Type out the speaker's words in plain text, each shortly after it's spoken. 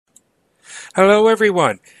Hello,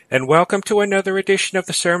 everyone, and welcome to another edition of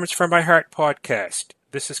the Sermons from My Heart podcast.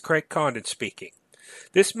 This is Craig Condon speaking.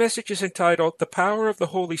 This message is entitled The Power of the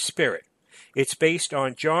Holy Spirit. It's based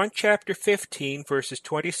on John chapter 15, verses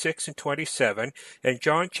 26 and 27, and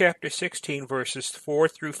John chapter 16, verses 4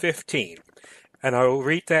 through 15. And I will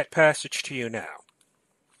read that passage to you now.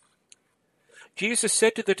 Jesus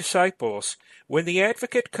said to the disciples, "When the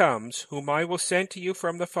Advocate comes, whom I will send to you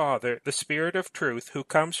from the Father, the Spirit of truth, who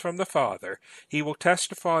comes from the Father, he will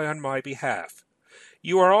testify on my behalf.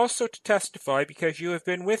 You are also to testify because you have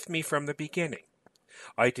been with me from the beginning.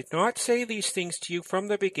 I did not say these things to you from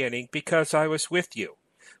the beginning because I was with you.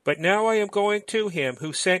 But now I am going to him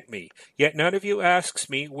who sent me, yet none of you asks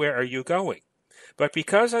me, 'Where are you going?' But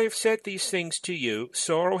because I have said these things to you,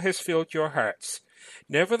 sorrow has filled your hearts.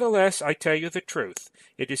 Nevertheless, I tell you the truth.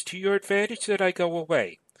 It is to your advantage that I go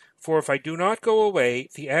away. For if I do not go away,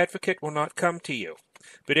 the Advocate will not come to you.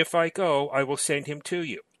 But if I go, I will send him to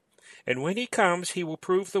you. And when he comes, he will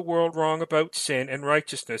prove the world wrong about sin and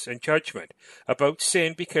righteousness and judgment. About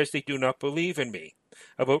sin, because they do not believe in me.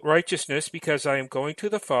 About righteousness, because I am going to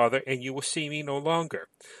the Father, and you will see me no longer.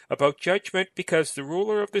 About judgment, because the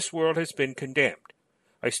ruler of this world has been condemned.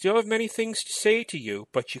 I still have many things to say to you,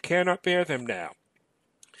 but you cannot bear them now.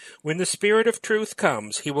 When the Spirit of truth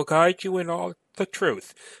comes, he will guide you in all the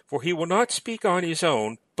truth, for he will not speak on his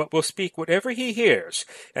own, but will speak whatever he hears,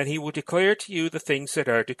 and he will declare to you the things that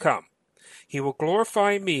are to come. He will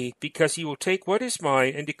glorify me, because he will take what is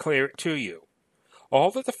mine and declare it to you. All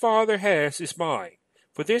that the Father has is mine.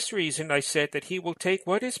 For this reason I said that he will take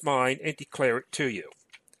what is mine and declare it to you."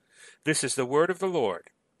 This is the word of the Lord.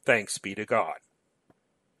 Thanks be to God.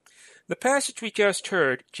 The passage we just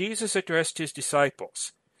heard, Jesus addressed his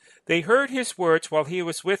disciples. They heard his words while he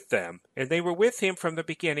was with them, and they were with him from the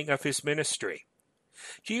beginning of his ministry.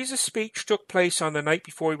 Jesus' speech took place on the night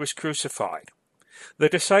before he was crucified. The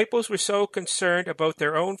disciples were so concerned about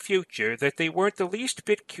their own future that they weren't the least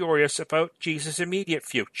bit curious about Jesus' immediate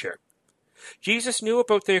future. Jesus knew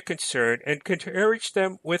about their concern and encouraged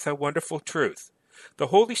them with a wonderful truth. The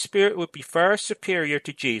Holy Spirit would be far superior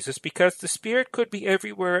to Jesus because the Spirit could be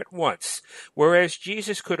everywhere at once, whereas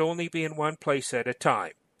Jesus could only be in one place at a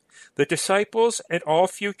time. The disciples and all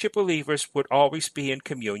future believers would always be in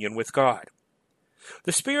communion with God.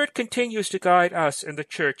 The Spirit continues to guide us in the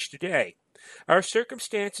church today. Our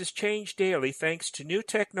circumstances change daily thanks to new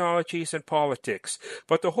technologies and politics,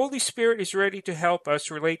 but the Holy Spirit is ready to help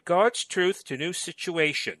us relate God's truth to new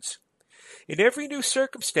situations. In every new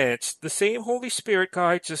circumstance, the same Holy Spirit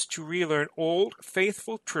guides us to relearn old,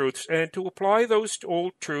 faithful truths and to apply those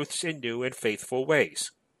old truths in new and faithful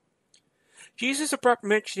ways. Jesus' abrupt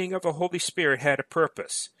mentioning of the Holy Spirit had a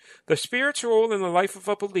purpose. The Spirit's role in the life of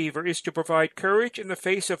a believer is to provide courage in the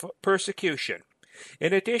face of persecution.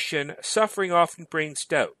 In addition, suffering often brings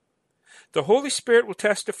doubt. The Holy Spirit will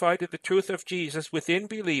testify to the truth of Jesus within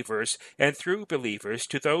believers and through believers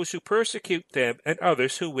to those who persecute them and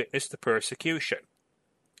others who witness the persecution.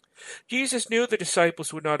 Jesus knew the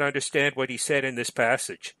disciples would not understand what he said in this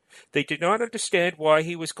passage. They did not understand why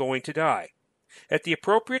he was going to die. At the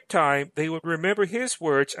appropriate time, they would remember his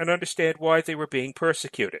words and understand why they were being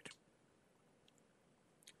persecuted.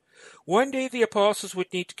 One day the apostles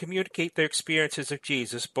would need to communicate their experiences of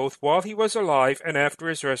Jesus both while he was alive and after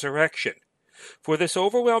his resurrection. For this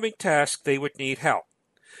overwhelming task, they would need help.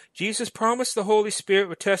 Jesus promised the Holy Spirit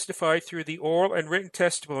would testify through the oral and written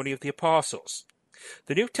testimony of the apostles.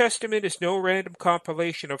 The New Testament is no random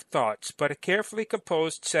compilation of thoughts, but a carefully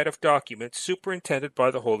composed set of documents superintended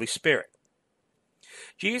by the Holy Spirit.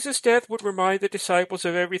 Jesus' death would remind the disciples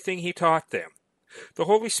of everything he taught them. The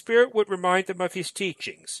Holy Spirit would remind them of his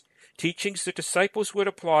teachings the disciples would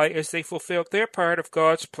apply as they fulfilled their part of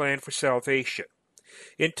God's plan for salvation.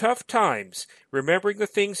 In tough times, remembering the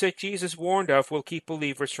things that Jesus warned of will keep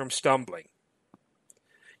believers from stumbling.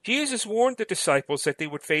 Jesus warned the disciples that they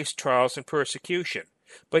would face trials and persecution,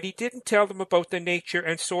 but he didn't tell them about the nature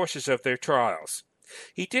and sources of their trials.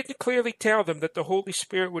 He didn't clearly tell them that the Holy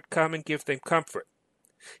Spirit would come and give them comfort.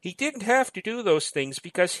 He didn't have to do those things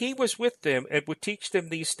because he was with them and would teach them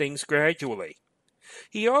these things gradually.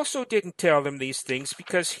 He also didn't tell them these things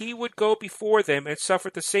because he would go before them and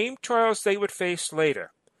suffer the same trials they would face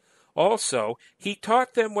later. Also, he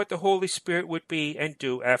taught them what the Holy Spirit would be and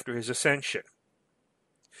do after his ascension.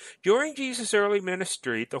 During Jesus' early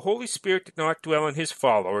ministry, the Holy Spirit did not dwell in his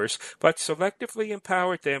followers, but selectively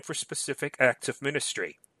empowered them for specific acts of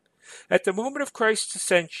ministry. At the moment of Christ's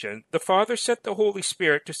ascension, the Father sent the Holy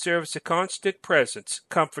Spirit to serve as a constant presence,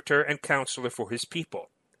 comforter, and counselor for his people.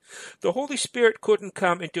 The Holy Spirit couldn't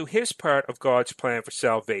come and do his part of God's plan for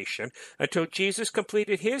salvation until Jesus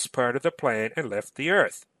completed his part of the plan and left the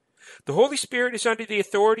earth. The Holy Spirit is under the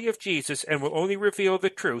authority of Jesus and will only reveal the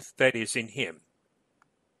truth that is in him.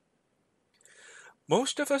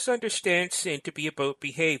 Most of us understand sin to be about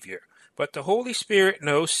behavior, but the Holy Spirit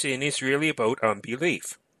knows sin is really about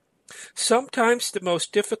unbelief. Sometimes the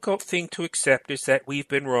most difficult thing to accept is that we've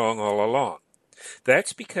been wrong all along.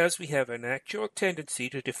 That's because we have a natural tendency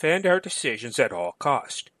to defend our decisions at all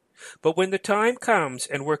cost. But when the time comes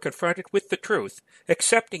and we're confronted with the truth,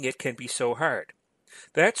 accepting it can be so hard.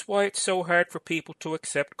 That's why it's so hard for people to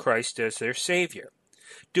accept Christ as their Savior.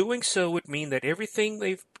 Doing so would mean that everything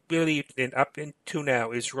they've believed in up to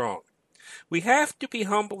now is wrong. We have to be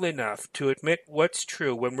humble enough to admit what's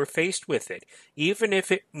true when we're faced with it, even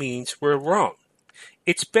if it means we're wrong.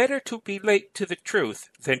 It's better to be late to the truth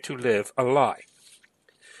than to live a lie.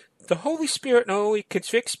 The Holy Spirit not only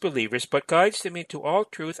convicts believers, but guides them into all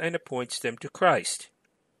truth and appoints them to Christ,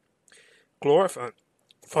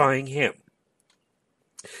 glorifying Him.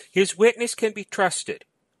 His witness can be trusted.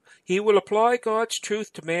 He will apply God's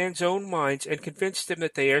truth to man's own minds and convince them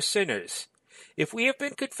that they are sinners. If we have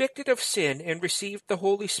been convicted of sin and received the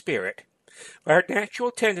Holy Spirit, our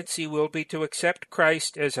natural tendency will be to accept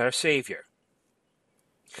Christ as our Savior.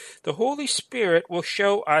 The Holy Spirit will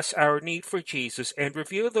show us our need for Jesus and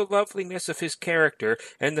reveal the loveliness of His character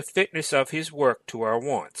and the fitness of His work to our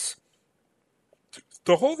wants.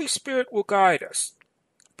 The Holy Spirit will guide us,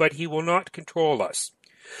 but He will not control us.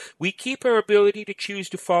 We keep our ability to choose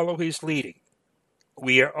to follow His leading.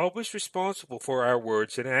 We are always responsible for our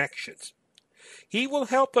words and actions. He will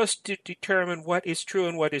help us to determine what is true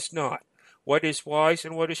and what is not, what is wise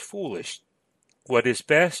and what is foolish, what is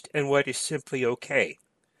best and what is simply okay.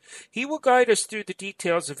 He will guide us through the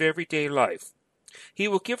details of everyday life. He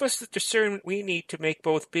will give us the discernment we need to make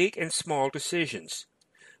both big and small decisions.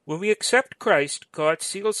 When we accept Christ, God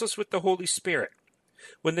seals us with the Holy Spirit.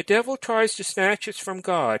 When the devil tries to snatch us from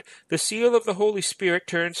God, the seal of the Holy Spirit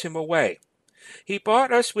turns him away. He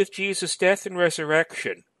bought us with Jesus' death and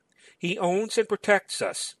resurrection. He owns and protects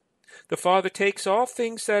us. The Father takes all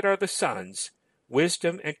things that are the Son's,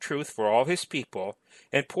 wisdom and truth for all His people,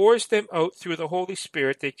 and pours them out through the Holy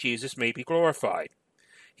Spirit that Jesus may be glorified.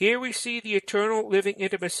 Here we see the eternal living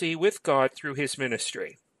intimacy with God through His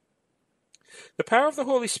ministry. The power of the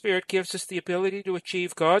Holy Spirit gives us the ability to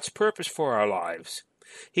achieve God's purpose for our lives.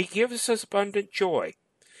 He gives us abundant joy.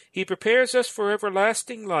 He prepares us for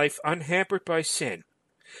everlasting life unhampered by sin.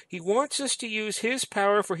 He wants us to use His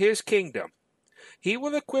power for His kingdom. He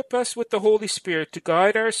will equip us with the Holy Spirit to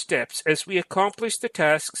guide our steps as we accomplish the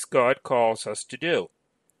tasks God calls us to do.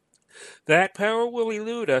 That power will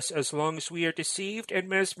elude us as long as we are deceived and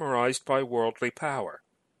mesmerized by worldly power.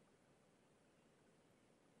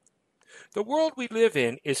 The world we live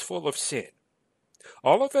in is full of sin.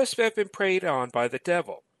 All of us have been preyed on by the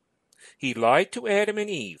devil. He lied to Adam and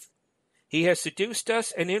Eve. He has seduced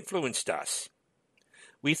us and influenced us.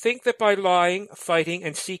 We think that by lying, fighting,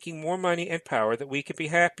 and seeking more money and power that we can be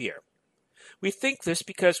happier. We think this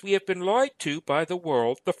because we have been lied to by the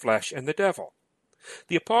world, the flesh, and the devil.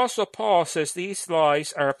 The Apostle Paul says these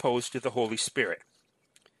lies are opposed to the Holy Spirit.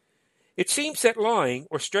 It seems that lying,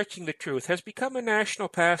 or stretching the truth, has become a national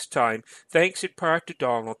pastime thanks in part to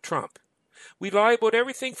Donald Trump. We lie about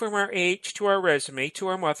everything from our age to our resume to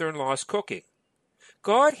our mother-in-law's cooking.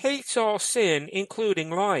 God hates all sin,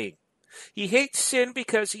 including lying. He hates sin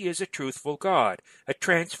because He is a truthful God, a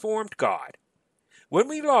transformed God. When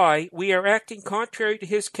we lie, we are acting contrary to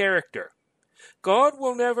His character. God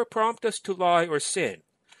will never prompt us to lie or sin.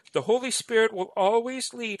 The Holy Spirit will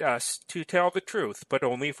always lead us to tell the truth, but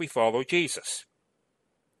only if we follow Jesus.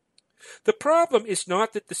 The problem is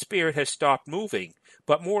not that the Spirit has stopped moving,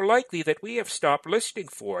 but more likely that we have stopped listening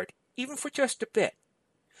for it, even for just a bit.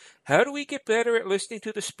 How do we get better at listening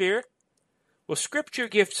to the Spirit? Well, Scripture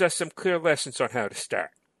gives us some clear lessons on how to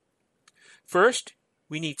start. First,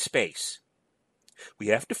 we need space. We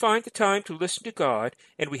have to find the time to listen to God,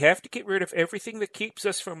 and we have to get rid of everything that keeps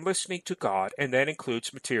us from listening to God, and that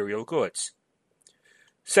includes material goods.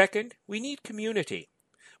 Second, we need community.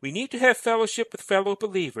 We need to have fellowship with fellow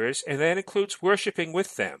believers, and that includes worshiping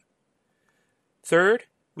with them. Third,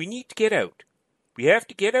 we need to get out. We have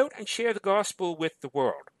to get out and share the gospel with the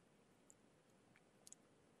world.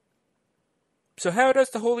 So how does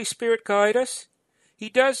the Holy Spirit guide us? He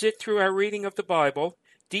does it through our reading of the Bible,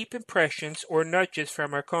 deep impressions or nudges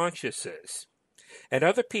from our consciences, and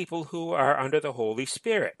other people who are under the Holy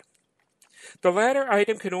Spirit. The latter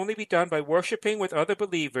item can only be done by worshiping with other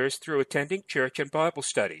believers through attending church and Bible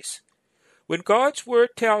studies. When God's Word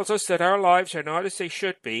tells us that our lives are not as they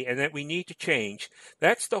should be and that we need to change,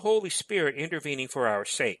 that's the Holy Spirit intervening for our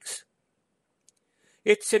sakes.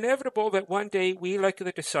 It's inevitable that one day we, like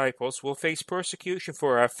the disciples, will face persecution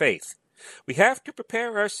for our faith. We have to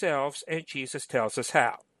prepare ourselves, and Jesus tells us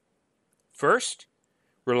how. First,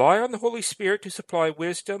 rely on the Holy Spirit to supply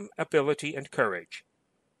wisdom, ability, and courage.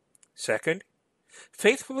 Second,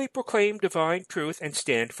 faithfully proclaim divine truth and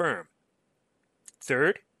stand firm.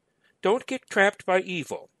 Third, don't get trapped by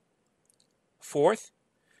evil. Fourth,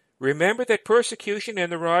 remember that persecution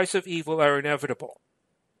and the rise of evil are inevitable.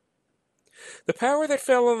 The power that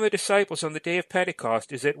fell on the disciples on the day of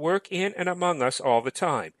Pentecost is at work in and among us all the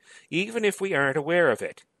time, even if we aren't aware of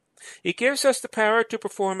it. It gives us the power to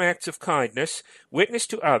perform acts of kindness, witness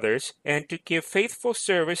to others, and to give faithful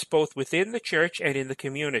service both within the church and in the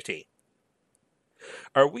community.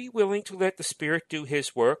 Are we willing to let the Spirit do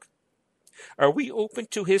His work? Are we open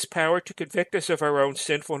to His power to convict us of our own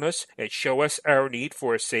sinfulness and show us our need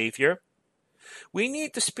for a Savior? We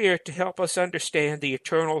need the Spirit to help us understand the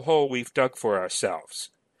eternal hole we've dug for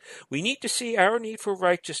ourselves. We need to see our need for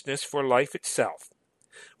righteousness for life itself.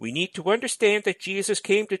 We need to understand that Jesus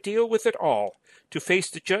came to deal with it all, to face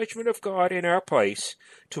the judgment of God in our place,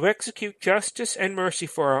 to execute justice and mercy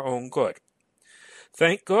for our own good.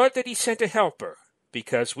 Thank God that He sent a helper,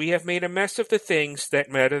 because we have made a mess of the things that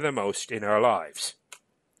matter the most in our lives.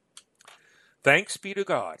 Thanks be to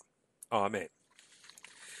God. Amen.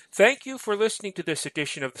 Thank you for listening to this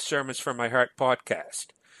edition of the Sermons from My Heart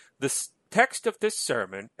podcast. The text of this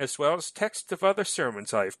sermon, as well as text of other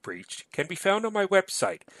sermons I have preached, can be found on my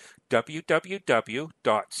website,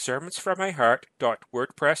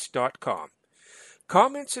 www.sermonsfrommyheart.wordpress.com.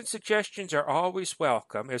 Comments and suggestions are always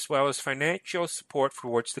welcome, as well as financial support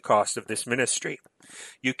towards the cost of this ministry.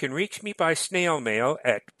 You can reach me by snail mail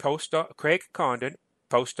at Craig Condon,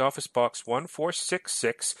 Post Office Box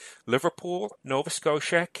 1466, Liverpool, Nova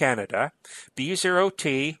Scotia, Canada,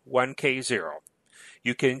 B0T1K0.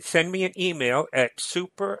 You can send me an email at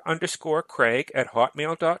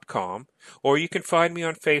super_Craig@hotmail.com, or you can find me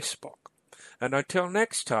on Facebook. And until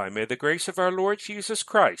next time, may the grace of our Lord Jesus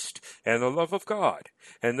Christ, and the love of God,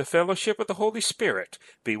 and the fellowship of the Holy Spirit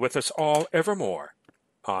be with us all evermore.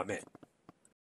 Amen.